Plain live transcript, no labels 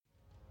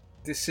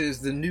This is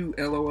the new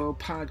LOL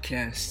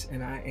podcast,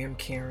 and I am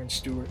Karen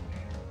Stewart.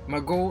 My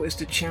goal is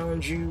to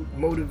challenge you,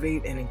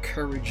 motivate, and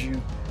encourage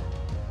you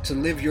to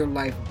live your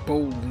life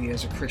boldly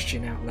as a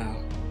Christian out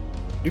loud.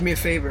 Do me a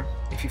favor,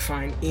 if you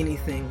find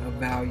anything of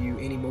value,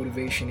 any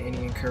motivation, any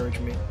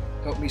encouragement,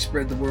 help me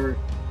spread the word.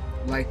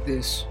 Like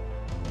this,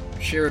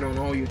 share it on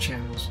all your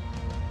channels,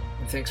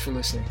 and thanks for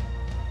listening.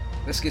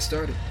 Let's get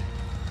started.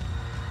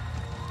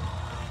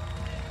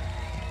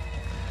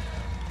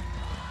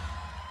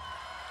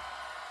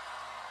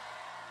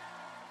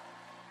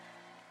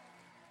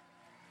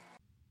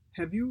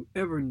 Have you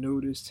ever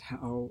noticed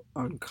how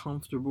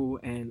uncomfortable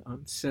and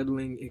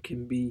unsettling it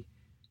can be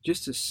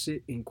just to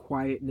sit in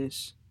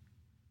quietness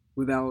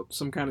without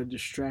some kind of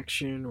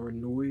distraction or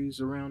noise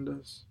around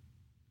us?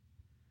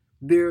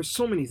 There are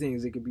so many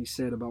things that could be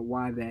said about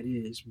why that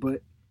is,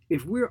 but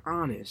if we're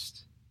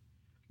honest,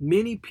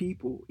 many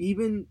people,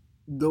 even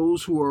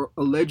those who are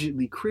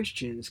allegedly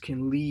Christians,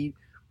 can lead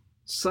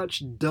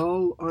such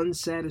dull,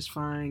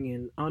 unsatisfying,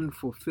 and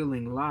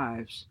unfulfilling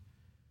lives.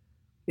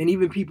 And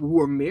even people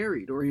who are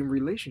married or in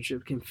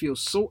relationships can feel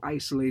so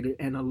isolated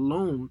and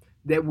alone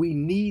that we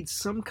need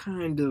some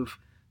kind of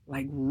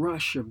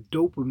rush of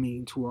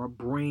dopamine to our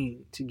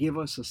brain to give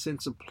us a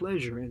sense of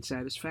pleasure and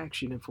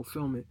satisfaction and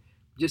fulfillment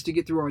just to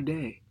get through our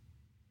day.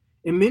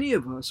 And many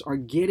of us are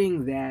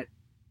getting that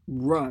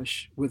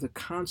rush with a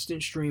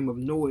constant stream of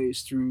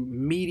noise through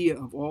media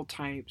of all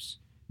types,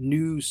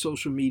 news,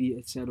 social media,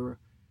 etc.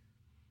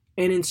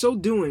 And in so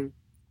doing,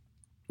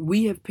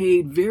 we have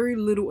paid very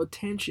little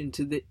attention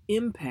to the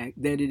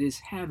impact that it is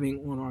having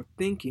on our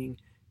thinking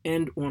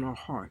and on our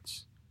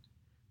hearts.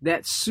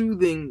 That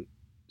soothing,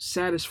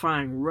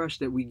 satisfying rush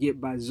that we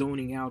get by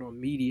zoning out on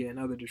media and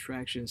other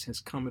distractions has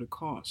come at a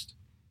cost.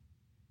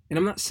 And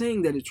I'm not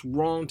saying that it's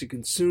wrong to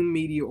consume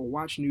media or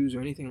watch news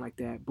or anything like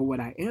that, but what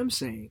I am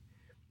saying,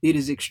 it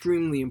is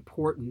extremely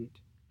important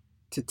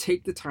to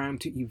take the time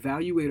to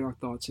evaluate our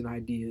thoughts and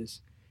ideas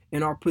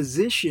and our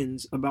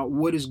positions about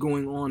what is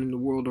going on in the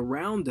world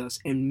around us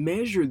and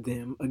measure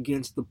them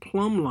against the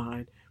plumb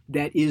line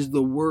that is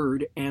the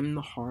Word and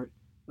the heart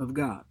of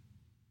God.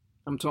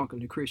 I'm talking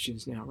to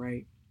Christians now,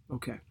 right?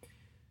 Okay.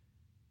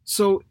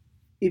 So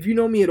if you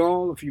know me at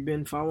all, if you've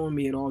been following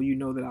me at all, you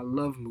know that I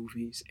love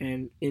movies.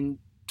 And in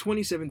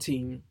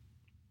 2017,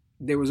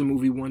 there was a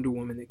movie, Wonder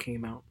Woman, that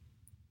came out.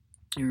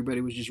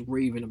 Everybody was just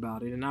raving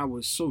about it, and I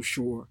was so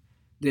sure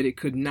that it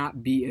could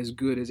not be as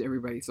good as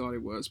everybody thought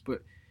it was.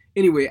 But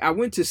anyway, I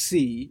went to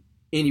see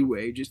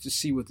anyway, just to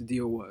see what the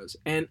deal was.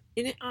 And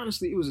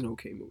honestly, it was an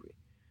okay movie.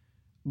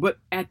 But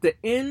at the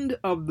end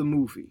of the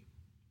movie,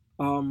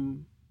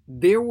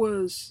 there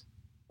was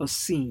a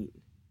scene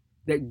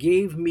that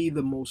gave me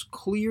the most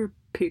clear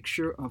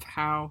picture of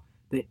how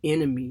the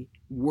enemy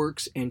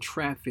works and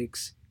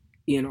traffics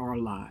in our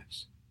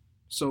lives.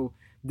 So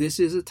this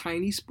is a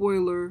tiny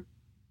spoiler,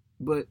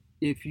 but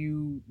if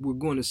you were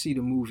going to see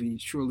the movie,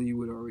 surely you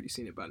would have already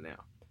seen it by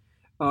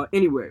now.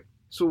 Anyway,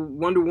 so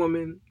Wonder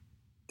Woman,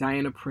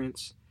 Diana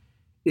Prince,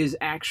 is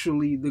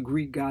actually the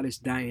Greek goddess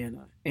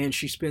Diana, and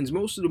she spends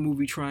most of the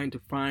movie trying to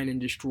find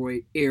and destroy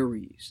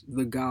Ares,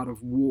 the god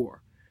of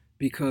war,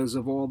 because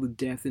of all the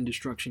death and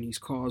destruction he's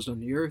caused on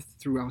the earth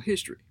throughout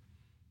history.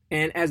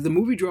 And as the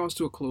movie draws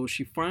to a close,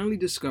 she finally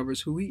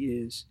discovers who he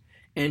is,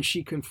 and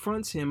she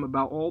confronts him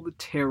about all the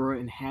terror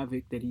and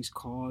havoc that he's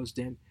caused,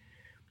 and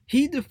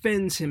he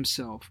defends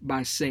himself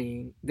by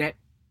saying that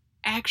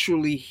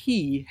actually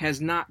he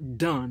has not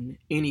done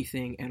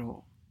anything at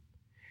all.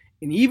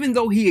 And even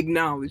though he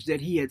acknowledged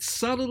that he had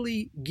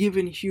subtly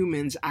given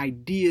humans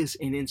ideas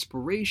and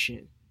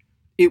inspiration,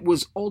 it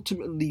was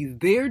ultimately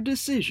their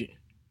decision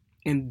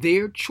and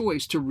their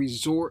choice to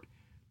resort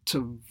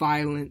to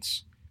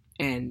violence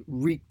and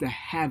wreak the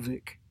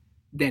havoc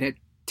that had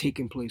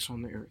taken place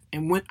on the earth.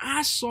 And when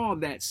I saw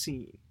that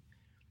scene,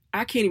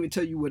 I can't even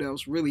tell you what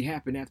else really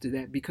happened after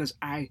that, because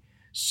I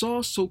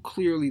saw so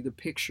clearly the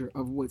picture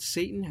of what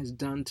Satan has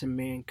done to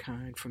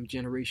mankind from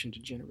generation to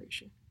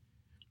generation.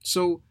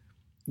 So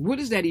what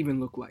does that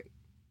even look like?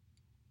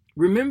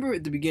 Remember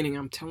at the beginning,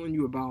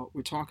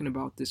 we're talking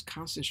about this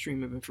constant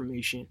stream of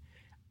information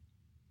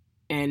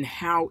and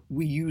how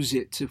we use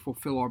it to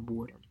fulfill our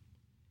boredom.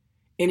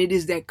 And it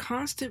is that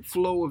constant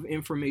flow of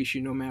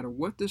information, no matter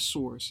what the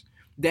source,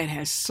 that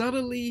has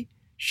subtly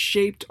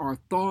shaped our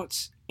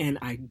thoughts and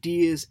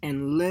ideas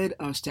and led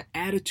us to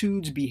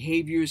attitudes,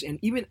 behaviors, and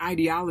even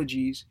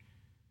ideologies,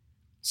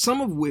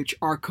 some of which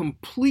are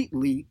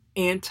completely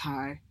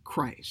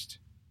anti-Christ.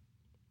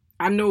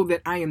 I know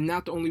that I am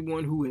not the only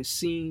one who has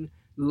seen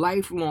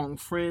lifelong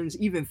friends,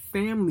 even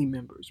family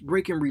members,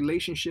 break in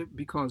relationship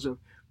because of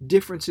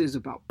differences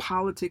about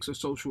politics or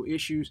social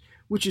issues,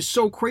 which is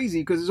so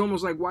crazy because it's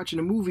almost like watching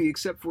a movie,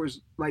 except for it's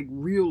like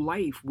real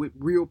life with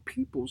real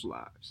people's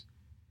lives.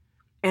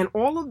 And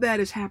all of that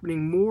is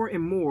happening more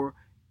and more,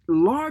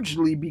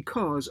 largely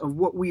because of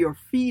what we are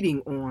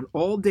feeding on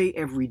all day,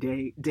 every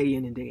day, day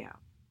in and day out.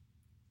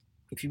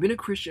 If you've been a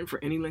Christian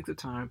for any length of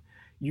time,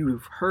 you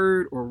have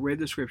heard or read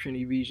the scripture in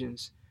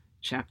Ephesians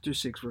chapter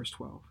 6, verse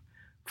 12.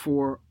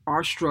 For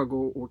our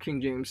struggle, or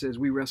King James says,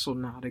 we wrestle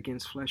not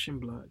against flesh and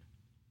blood,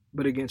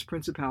 but against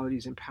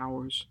principalities and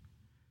powers,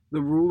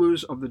 the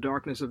rulers of the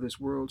darkness of this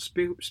world,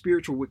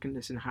 spiritual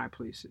wickedness in high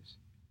places.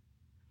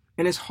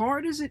 And as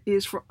hard as it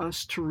is for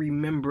us to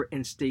remember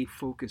and stay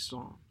focused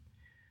on,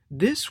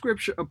 this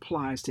scripture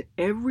applies to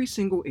every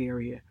single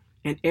area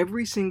and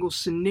every single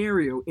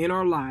scenario in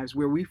our lives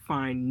where we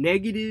find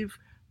negative,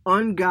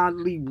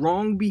 ungodly,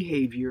 wrong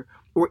behavior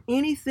or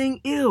anything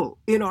ill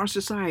in our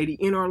society,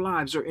 in our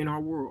lives, or in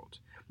our world.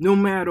 No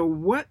matter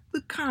what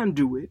the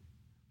conduit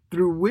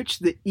through which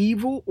the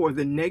evil or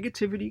the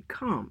negativity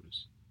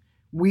comes,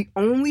 we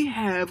only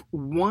have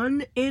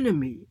one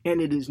enemy,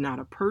 and it is not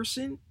a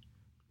person,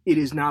 it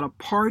is not a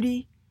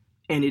party,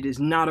 and it is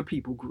not a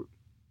people group.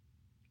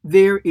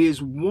 There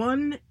is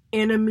one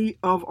enemy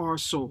of our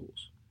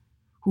souls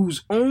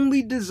whose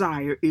only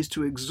desire is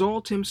to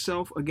exalt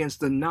himself against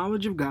the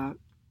knowledge of God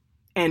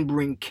and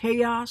bring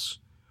chaos,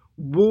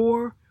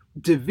 war,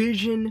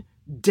 division,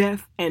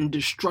 death, and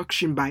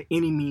destruction by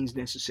any means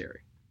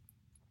necessary.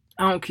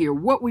 I don't care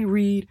what we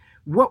read,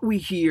 what we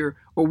hear,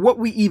 or what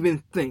we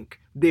even think.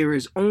 There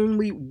is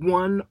only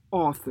one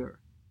author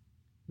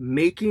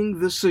making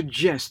the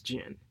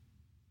suggestion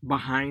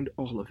behind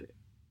all of it.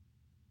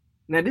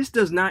 Now, this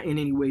does not in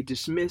any way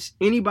dismiss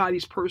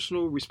anybody's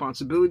personal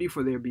responsibility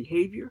for their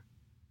behavior,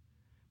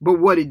 but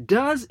what it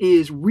does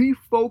is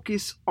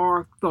refocus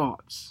our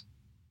thoughts,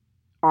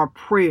 our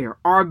prayer,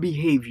 our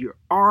behavior,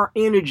 our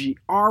energy,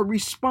 our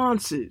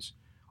responses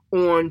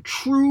on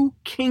true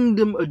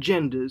kingdom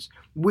agendas,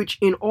 which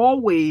in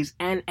all ways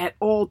and at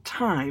all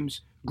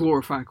times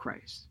glorify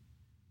Christ.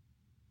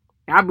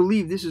 I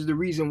believe this is the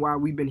reason why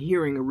we've been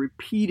hearing a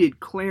repeated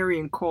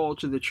clarion call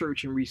to the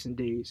church in recent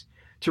days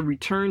to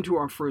return to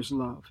our first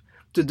love,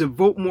 to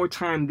devote more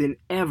time than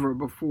ever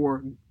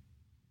before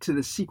to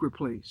the secret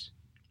place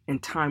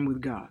and time with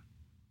God.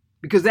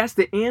 Because that's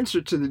the answer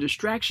to the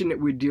distraction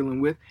that we're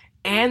dealing with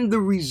and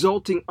the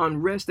resulting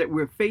unrest that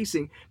we're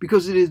facing,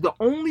 because it is the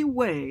only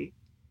way,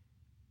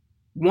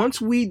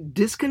 once we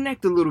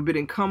disconnect a little bit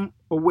and come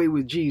away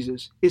with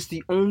Jesus, it's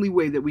the only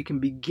way that we can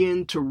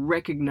begin to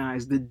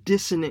recognize the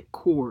dissonant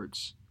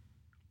chords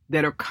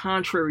that are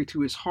contrary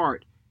to his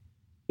heart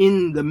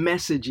in the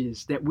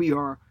messages that we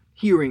are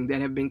hearing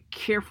that have been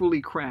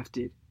carefully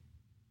crafted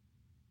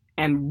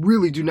and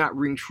really do not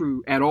ring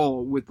true at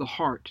all with the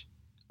heart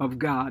of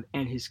God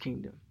and his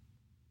kingdom.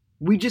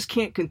 We just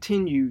can't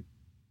continue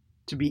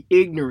to be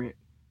ignorant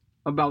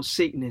about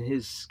Satan and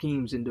his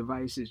schemes and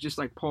devices, just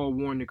like Paul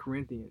warned the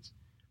Corinthians.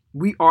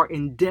 We are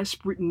in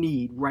desperate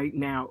need right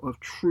now of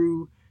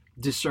true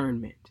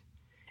discernment.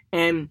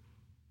 And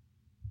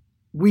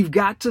we've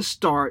got to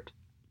start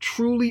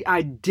truly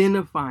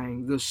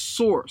identifying the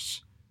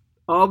source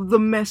of the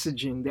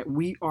messaging that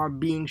we are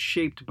being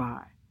shaped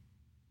by.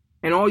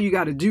 And all you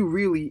got to do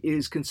really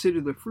is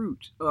consider the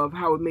fruit of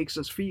how it makes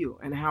us feel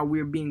and how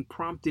we're being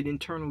prompted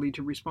internally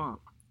to respond.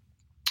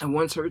 I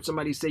once heard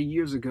somebody say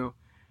years ago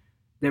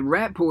that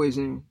rat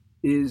poison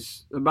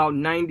is about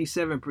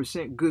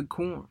 97% good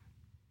corn.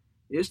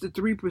 It's the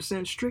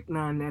 3%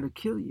 strychnine that'll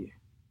kill you.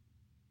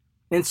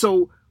 And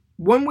so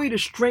one way to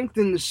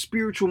strengthen the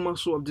spiritual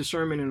muscle of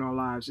discernment in our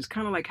lives is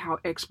kind of like how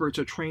experts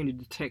are trained to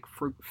detect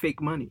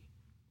fake money.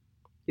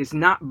 It's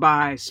not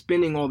by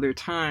spending all their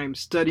time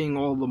studying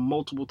all the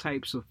multiple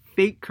types of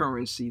fake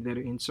currency that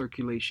are in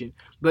circulation,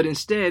 but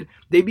instead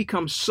they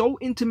become so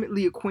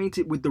intimately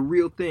acquainted with the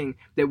real thing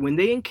that when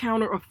they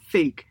encounter a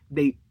fake,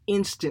 they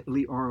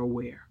instantly are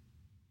aware.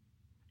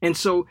 And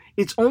so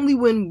it's only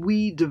when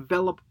we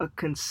develop a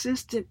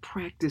consistent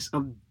practice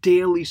of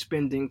daily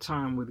spending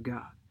time with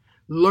God,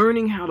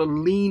 learning how to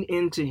lean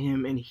into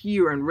him and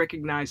hear and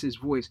recognize his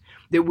voice,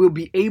 that we'll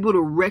be able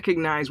to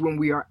recognize when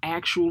we are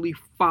actually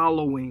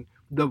following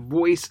the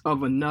voice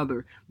of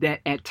another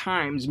that at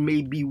times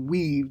may be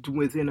weaved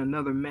within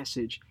another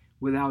message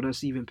without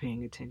us even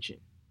paying attention.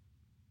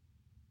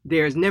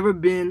 There has never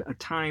been a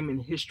time in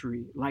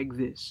history like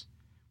this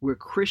where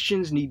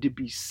Christians need to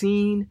be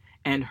seen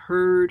and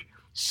heard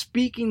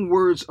speaking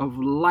words of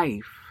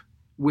life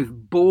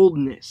with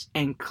boldness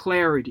and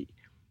clarity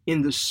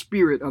in the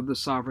spirit of the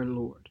sovereign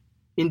Lord.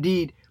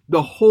 Indeed,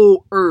 the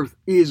whole earth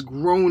is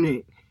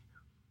groaning,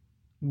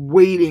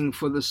 waiting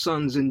for the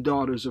sons and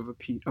daughters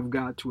of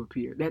God to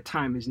appear. That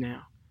time is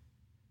now.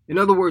 In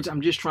other words,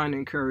 I'm just trying to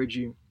encourage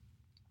you.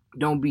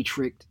 Don't be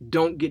tricked.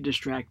 Don't get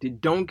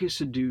distracted. Don't get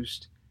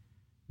seduced.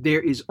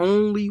 There is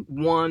only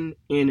one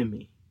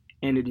enemy,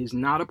 and it is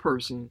not a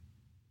person,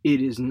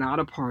 it is not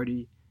a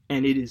party,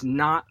 and it is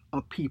not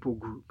a people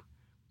group.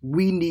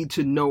 We need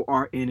to know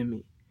our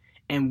enemy,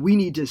 and we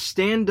need to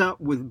stand up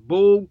with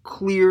bold,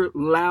 clear,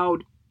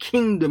 loud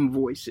kingdom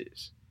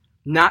voices,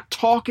 not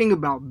talking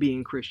about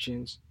being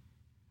Christians,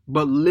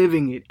 but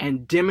living it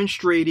and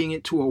demonstrating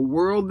it to a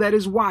world that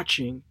is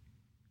watching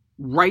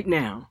right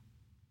now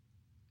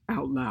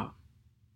out loud.